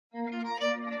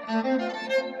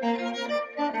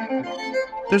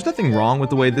There's nothing wrong with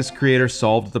the way this creator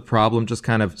solved the problem, just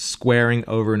kind of squaring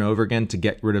over and over again to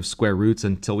get rid of square roots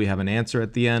until we have an answer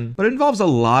at the end. But it involves a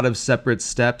lot of separate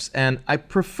steps, and I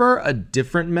prefer a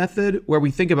different method where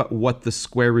we think about what the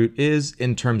square root is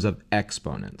in terms of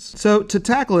exponents. So to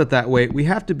tackle it that way, we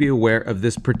have to be aware of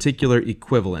this particular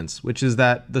equivalence, which is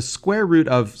that the square root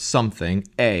of something,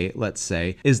 a, let's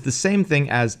say, is the same thing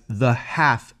as the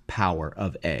half power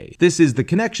of a. This is the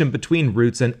connection between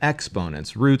roots and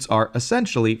exponents. Roots are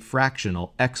essentially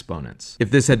fractional exponents. If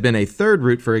this had been a third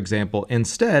root, for example,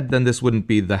 instead, then this wouldn't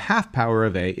be the half power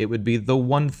of a, it would be the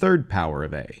 1/3 power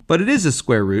of a. But it is a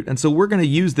square root, and so we're going to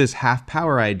use this half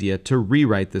power idea to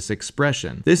rewrite this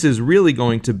expression. This is really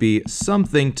going to be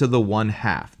something to the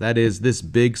 1/2. That is this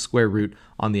big square root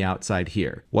on the outside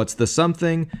here. What's the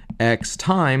something? X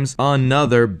times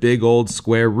another big old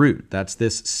square root. That's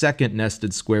this second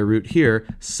nested square root here,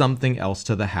 something else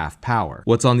to the half power.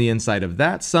 What's on the inside of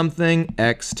that something?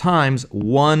 X times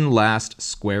one last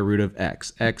square root of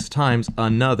x. X times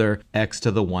another x to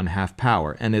the 1/2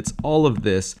 power. And it's all of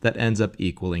this that ends up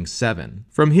equaling 7.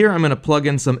 From here, I'm going to plug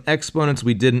in some exponents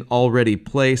we didn't already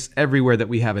place. Everywhere that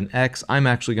we have an x, I'm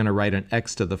actually going to write an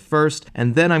x to the first,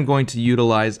 and then I'm going to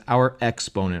utilize our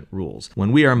exponent rules.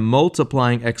 When we are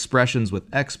multiplying expressions with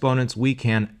exponents, we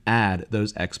can add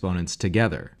those exponents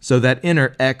together. So that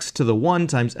inner x to the 1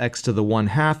 times x to the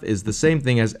 1/2 is the same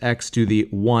thing as x to the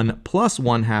 1 plus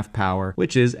 1/2 power,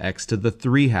 which is x to the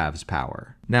 3/2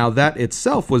 power. Now that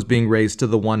itself was being raised to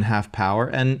the 1/2 power,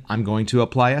 and I'm going to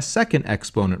apply a second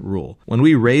exponent rule. When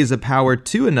we raise a power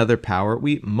to another power,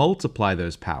 we multiply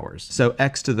those powers. So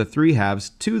x to the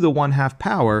 3/2 to the 1/2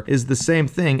 power is the same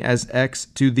thing as x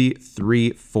to the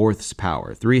 3/4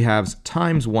 power. 3/2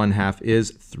 times 1/2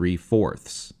 is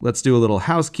 3/4. Let's do a little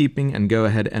housekeeping and go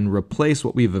ahead and replace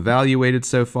what we've evaluated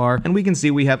so far, and we can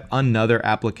see we have another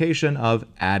application of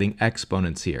adding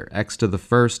exponents here. X to the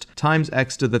first times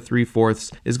x to the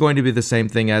 3/4 is going to be the same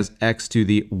thing as x to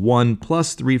the 1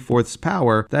 plus 3/4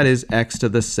 power, that is x to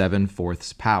the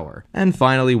 7/4 power. And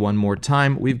finally, one more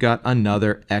time, we've got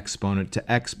another exponent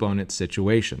to exponent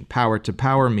situation. Power to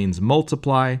power means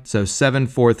multiply, so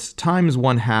 7/4 times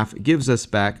 1/2 gives us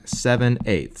back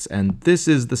 7/8, and this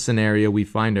is the scenario we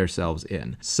find ourselves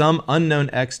in. Some unknown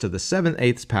x to the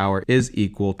 7/8 power is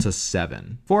equal to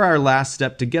 7. For our last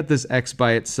step, to get this x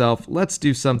by itself, let's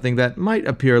do something that might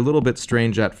appear a little bit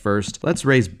strange at first. Let's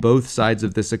raise both sides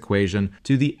of this equation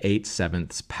to the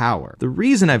 8/7 power. The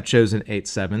reason I've chosen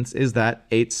 8/7 is that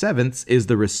 8/7 is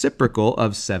the reciprocal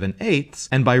of 7/8,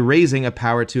 and by raising a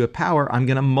power to a power, I'm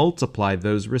going to multiply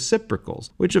those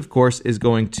reciprocals, which of course is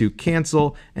going to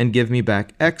cancel and give me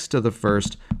back x to the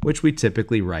first, which we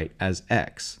typically write as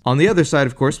x. On the other side,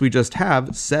 of course, we just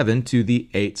have 7 to the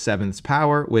 8/7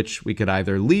 power, which we could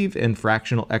either leave in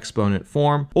fractional exponent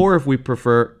form, or if we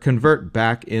prefer, convert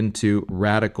back into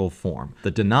radical form.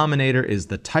 The denominator is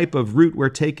the type of root we're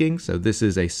taking, so this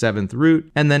is a 7th root,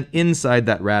 and then inside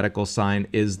that radical sign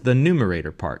is the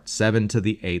numerator part, 7 to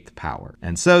the 8th power.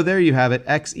 And so there you have it,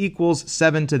 x equals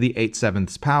 7 to the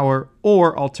 8/7 power,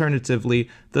 or alternatively,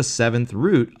 the 7th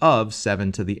root of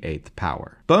 7 to the 8th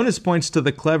power. Bonus points to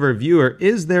the clever viewer.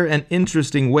 Is there an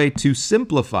interesting way to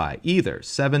simplify either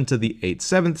 7 to the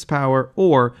 8/7 power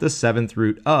or the 7th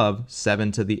root of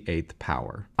 7 to the 8th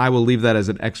power? I will leave that as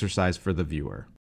an exercise for the viewer.